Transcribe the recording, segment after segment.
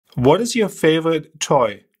What is your favorite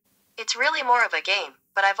toy? It's really more of a game,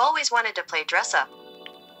 but I've always wanted to play dress up.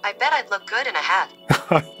 I bet I'd look good in a hat.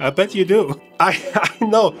 I bet you do. I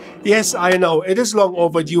know. Yes, I know. It is long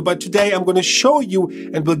overdue, but today I'm going to show you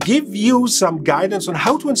and will give you some guidance on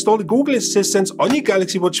how to install the Google Assistant on your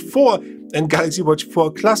Galaxy Watch 4 and Galaxy Watch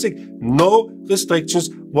 4 Classic. No restrictions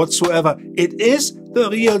whatsoever. It is the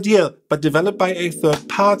real deal, but developed by a third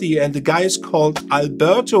party, and the guy is called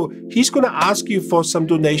Alberto. He's going to ask you for some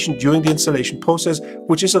donation during the installation process,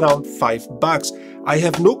 which is around $5. I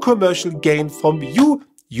have no commercial gain from you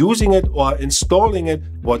using it or installing it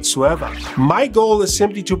whatsoever. My goal is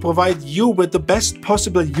simply to provide you with the best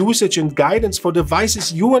possible usage and guidance for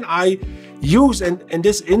devices you and I use, and in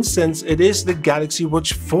this instance it is the Galaxy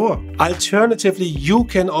Watch 4. Alternatively, you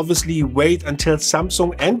can obviously wait until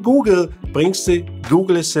Samsung and Google brings the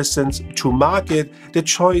Google Assistant to market. The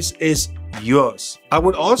choice is yours. I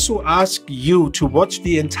would also ask you to watch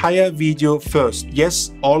the entire video first.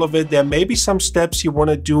 Yes, all of it. There may be some steps you want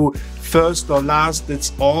to do first or last.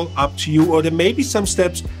 It's all up to you. Or there may be some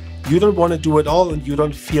steps you don't want to do at all and you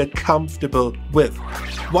don't feel comfortable with.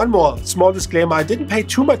 One more small disclaimer. I didn't pay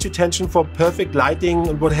too much attention for perfect lighting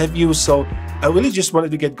and what have you. So I really just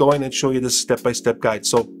wanted to get going and show you this step-by-step guide.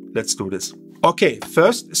 So let's do this. Okay,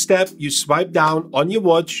 first step, you swipe down on your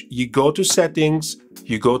watch, you go to settings,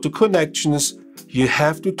 you go to connections, you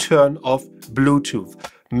have to turn off Bluetooth.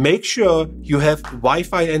 Make sure you have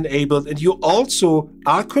Wi-Fi enabled and you also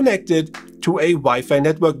are connected to a Wi-Fi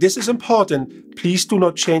network. This is important. Please do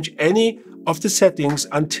not change any of the settings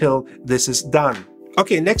until this is done.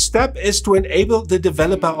 Okay, next step is to enable the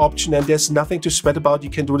developer option, and there's nothing to sweat about. You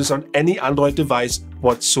can do this on any Android device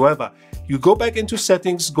whatsoever. You go back into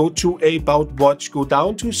settings, go to About Watch, go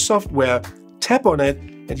down to software, tap on it,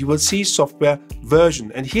 and you will see software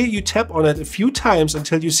version. And here you tap on it a few times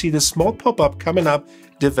until you see the small pop-up coming up,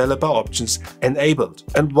 developer options enabled.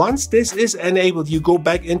 And once this is enabled, you go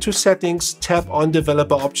back into settings, tap on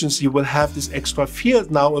developer options. You will have this extra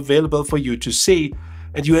field now available for you to see.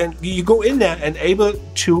 And you go in there and enable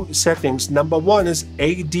two settings. Number one is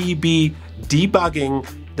Adb Debugging.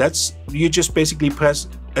 That's, you just basically press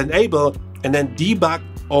enable and then debug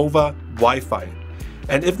over Wi-Fi.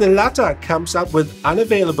 And if the latter comes up with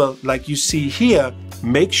unavailable, like you see here,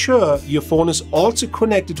 make sure your phone is also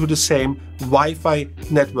connected to the same Wi-Fi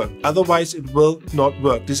network. Otherwise, it will not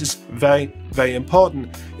work. This is very, very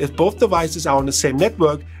important. If both devices are on the same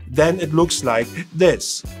network, then it looks like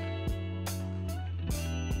this.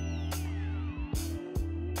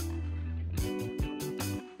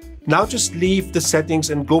 Now just leave the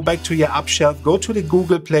settings and go back to your app shelf, go to the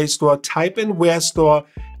Google Play Store, type in Wear Store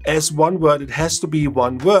as one word. It has to be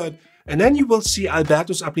one word. And then you will see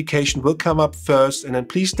Alberto's application will come up first. And then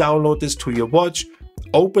please download this to your watch,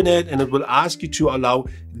 open it, and it will ask you to allow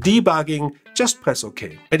debugging. Just press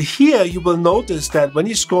OK. And here you will notice that when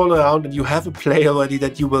you scroll around and you have a play already,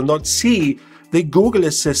 that you will not see the Google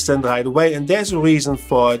Assistant right away, and there's a reason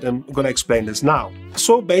for it. I'm going to explain this now.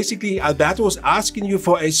 So basically, Alberto is asking you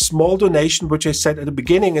for a small donation, which I said at the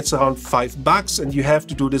beginning, it's around $5, and you have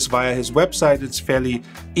to do this via his website. It's fairly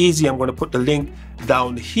easy. I'm going to put the link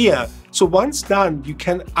down here. So once done, you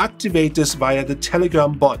can activate this via the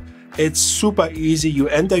Telegram bot. It's super easy. You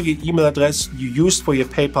enter your email address you used for your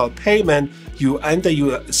PayPal payment, you enter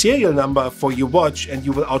your serial number for your watch, and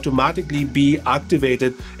you will automatically be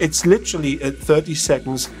activated. It's literally a 30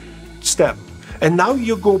 seconds step. And now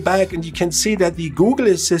you go back and you can see that the Google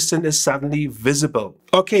Assistant is suddenly visible.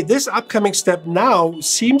 Okay, this upcoming step now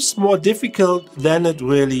seems more difficult than it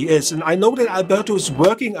really is. And I know that Alberto is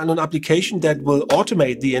working on an application that will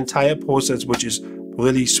automate the entire process, which is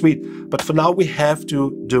really sweet. But for now, we have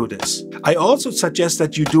to do this. I also suggest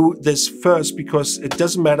that you do this first, because it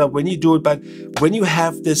doesn't matter when you do it, but when you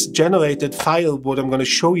have this generated file, what I'm going to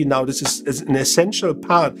show you now, this is an essential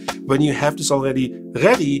part. When you have this already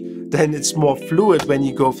ready, then it's more fluid when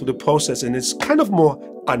you go through the process, and it's kind of more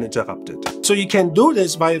uninterrupted. So you can do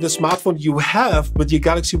this via the smartphone you have with your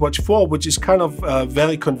Galaxy Watch 4, which is kind of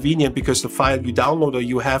very convenient, because the file you download or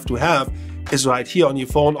you have to have is right here on your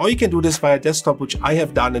phone. Or you can do this via desktop, which I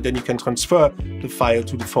have done, and then you can transfer the file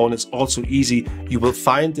to the phone. It's also easy. You will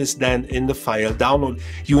find this then in the file download.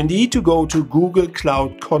 You need to go to Google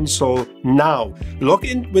Cloud Console now. Log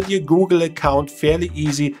in with your Google account, fairly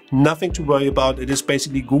easy, nothing to worry about. It is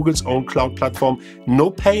basically Google's own cloud platform. No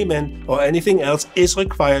payment or anything else is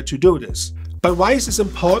required to do this. But why is this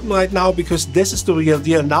important right now? Because this is the real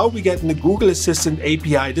deal. Now we get in the Google Assistant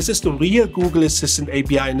API. This is the real Google Assistant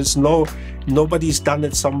API, and it's nobody's done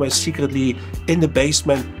it somewhere secretly in the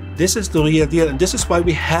basement. This is the real deal, and this is why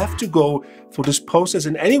we have to go through this process,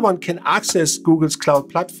 and anyone can access Google's cloud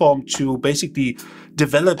platform to basically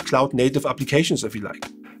develop cloud native applications if you like.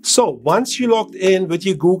 So once you logged in with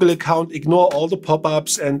your Google account, ignore all the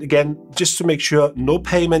pop-ups, and again, just to make sure no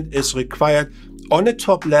payment is required. On the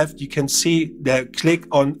top left, you can see there, click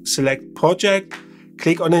on select project,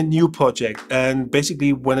 click on a new project, and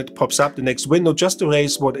basically when it pops up the next window, just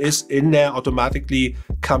erase what is in there, automatically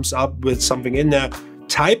comes up with something in there.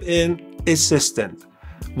 Type in assistant.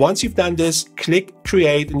 Once you've done this, click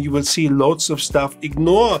create and you will see loads of stuff.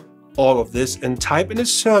 Ignore all of this and type in the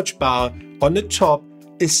search bar on the top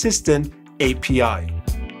Assistant API.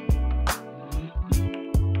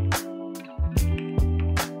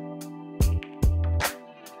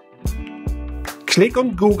 Click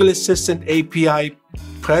on Google Assistant API,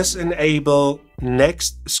 press enable,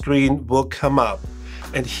 next screen will come up.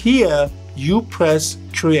 And here you press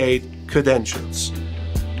create credentials.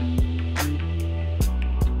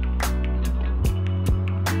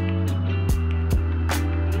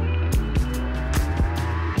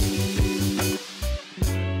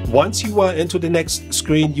 Once you are into the next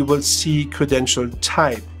screen, you will see credential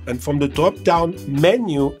type. And from the drop-down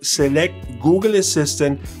menu, select Google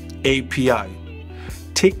Assistant API.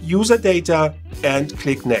 Tick user data and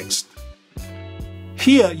click next.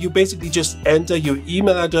 Here, you basically just enter your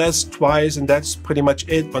email address twice, and that's pretty much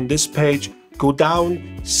it on this page. Go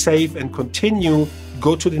down, save and continue,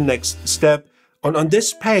 go to the next step. On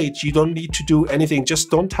this page, you don't need to do anything, just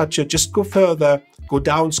don't touch it, just go further, go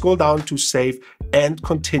down, scroll down to save and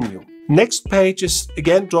continue. Next page is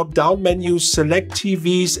again drop down menu, select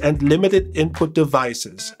TVs and limited input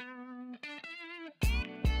devices.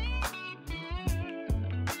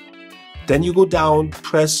 Then you go down,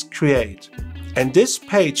 press create. And this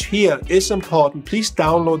page here is important. Please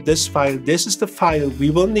download this file. This is the file we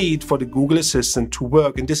will need for the Google Assistant to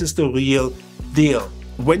work, and this is the real deal.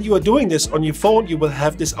 When you are doing this on your phone, you will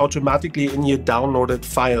have this automatically in your downloaded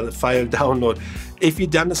file download. If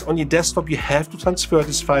you've done this on your desktop, you have to transfer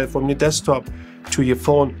this file from your desktop to your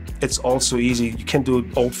phone. It's also easy. You can do it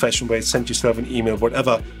old-fashioned way, send yourself an email,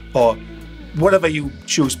 whatever, or whatever you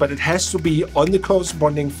choose, but it has to be on the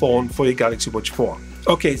corresponding phone for your Galaxy Watch 4.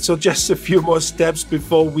 Okay, so just a few more steps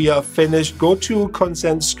before we are finished. Go to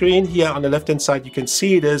consent screen. Here on the left-hand side, you can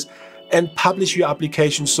see it is, and publish your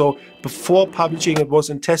application. So before publishing, it was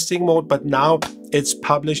in testing mode, but now it's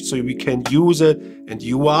published so we can use it. And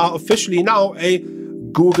you are officially now a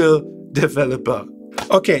Google developer.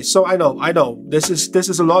 Okay, so I know, this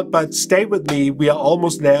is a lot, but stay with me. We are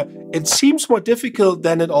almost there. It seems more difficult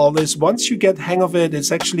than it all is. Once you get the hang of it,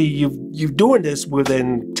 it's actually, you're doing this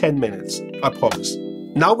within 10 minutes, I promise.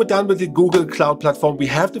 Now we're done with the Google Cloud Platform. We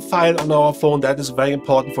have the file on our phone. That is very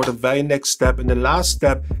important for the very next step. And the last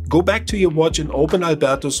step, go back to your watch and open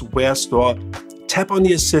Alberto's Wear Store. Tap on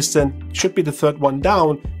the Assistant, should be the third one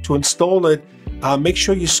down, to install it. Make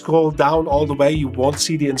sure you scroll down all the way. You won't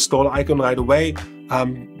see the install icon right away.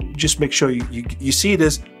 Just make sure you see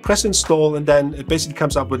this, press install, and then it basically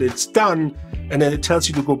comes up with it's done. And then it tells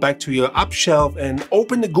you to go back to your app shelf and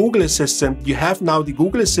open the Google Assistant. You have now the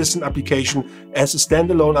Google Assistant application as a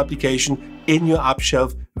standalone application in your app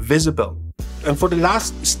shelf visible. And for the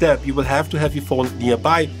last step, you will have to have your phone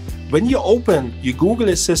nearby. When you open your Google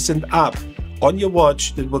Assistant app on your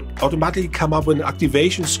watch, it will automatically come up with an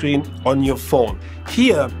activation screen on your phone.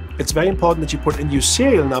 Here, it's very important that you put in your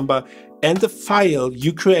serial number and the file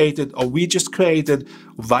you created or we just created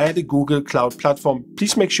via the Google Cloud Platform.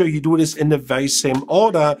 Please make sure you do this in the very same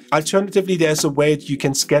order. Alternatively, there's a way that you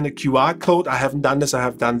can scan a QR code. I haven't done this, I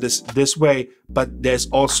have done this way, but there's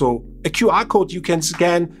also a QR code you can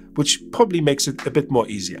scan, which probably makes it a bit more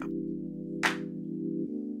easier.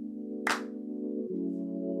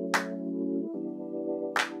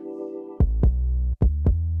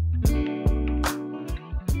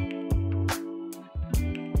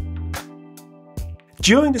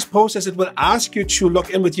 During this process, it will ask you to log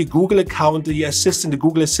in with your Google account. The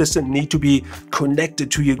Google Assistant need to be connected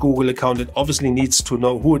to your Google account. It obviously needs to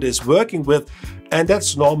know who it is working with, and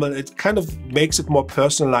that's normal. It kind of makes it more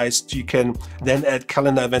personalized. You can then add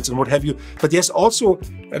calendar events and what have you. But there's also,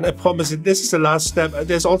 and I promise that this is the last step,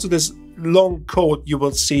 there's also this long code you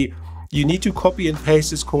will see. You need to copy and paste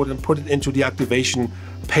this code and put it into the activation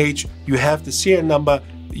page. You have the serial number.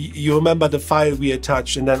 You remember the file we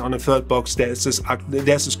attached, and then on the third box there's this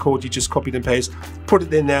code you just copied and paste, put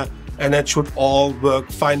it in there, and that should all work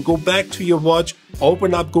fine. Go back to your watch,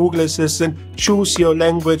 open up Google Assistant, choose your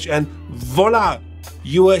language, and voila,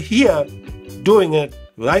 you are here doing it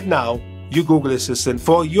right now, your Google Assistant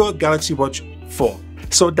for your Galaxy Watch 4.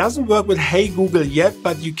 So it doesn't work with Hey Google yet,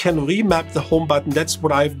 but you can remap the home button. That's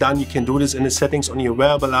what I've done. You can do this in the settings on your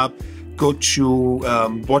wearable app. Go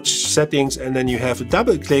to watch settings, and then you have a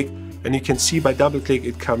double click, and you can see by double click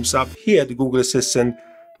it comes up here, the Google Assistant.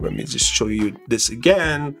 Let me just show you this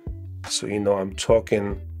again, so you know I'm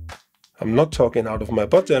not talking out of my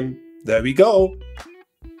bottom. There we go.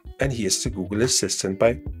 And here's the Google Assistant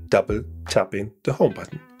by double tapping the home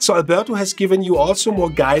button. So Alberto has given you also more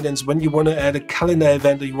guidance when you want to add a calendar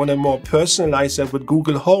event or you want to more personalize that with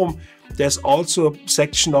Google Home. There's also a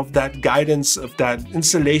section of that guidance, of that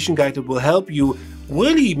installation guide that will help you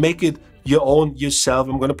really make it your own yourself.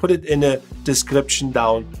 I'm going to put it in a description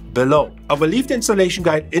down below. I will leave the installation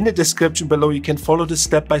guide in the description below. You can follow this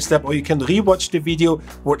step by step, or you can rewatch the video,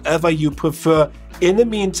 whatever you prefer. In the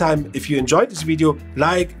meantime, if you enjoyed this video,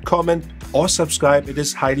 like, comment, or subscribe. It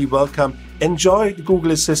is highly welcome. Enjoy the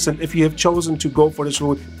Google Assistant if you have chosen to go for this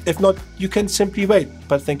route. If not, you can simply wait.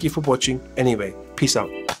 But thank you for watching anyway. Peace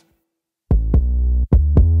out.